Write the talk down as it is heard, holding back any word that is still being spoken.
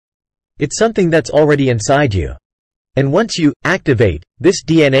It's something that's already inside you. And once you activate this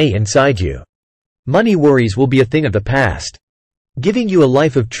DNA inside you, money worries will be a thing of the past, giving you a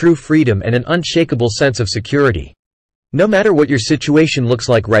life of true freedom and an unshakable sense of security, no matter what your situation looks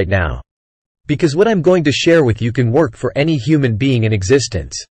like right now. Because what I'm going to share with you can work for any human being in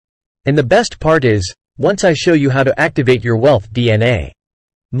existence. And the best part is, once I show you how to activate your wealth DNA,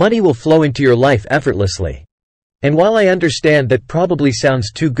 money will flow into your life effortlessly. And while I understand that probably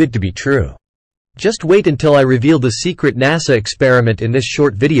sounds too good to be true, just wait until I reveal the secret NASA experiment in this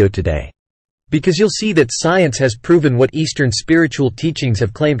short video today. Because you'll see that science has proven what Eastern spiritual teachings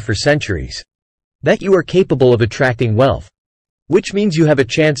have claimed for centuries. That you are capable of attracting wealth. Which means you have a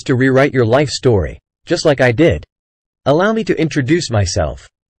chance to rewrite your life story, just like I did. Allow me to introduce myself.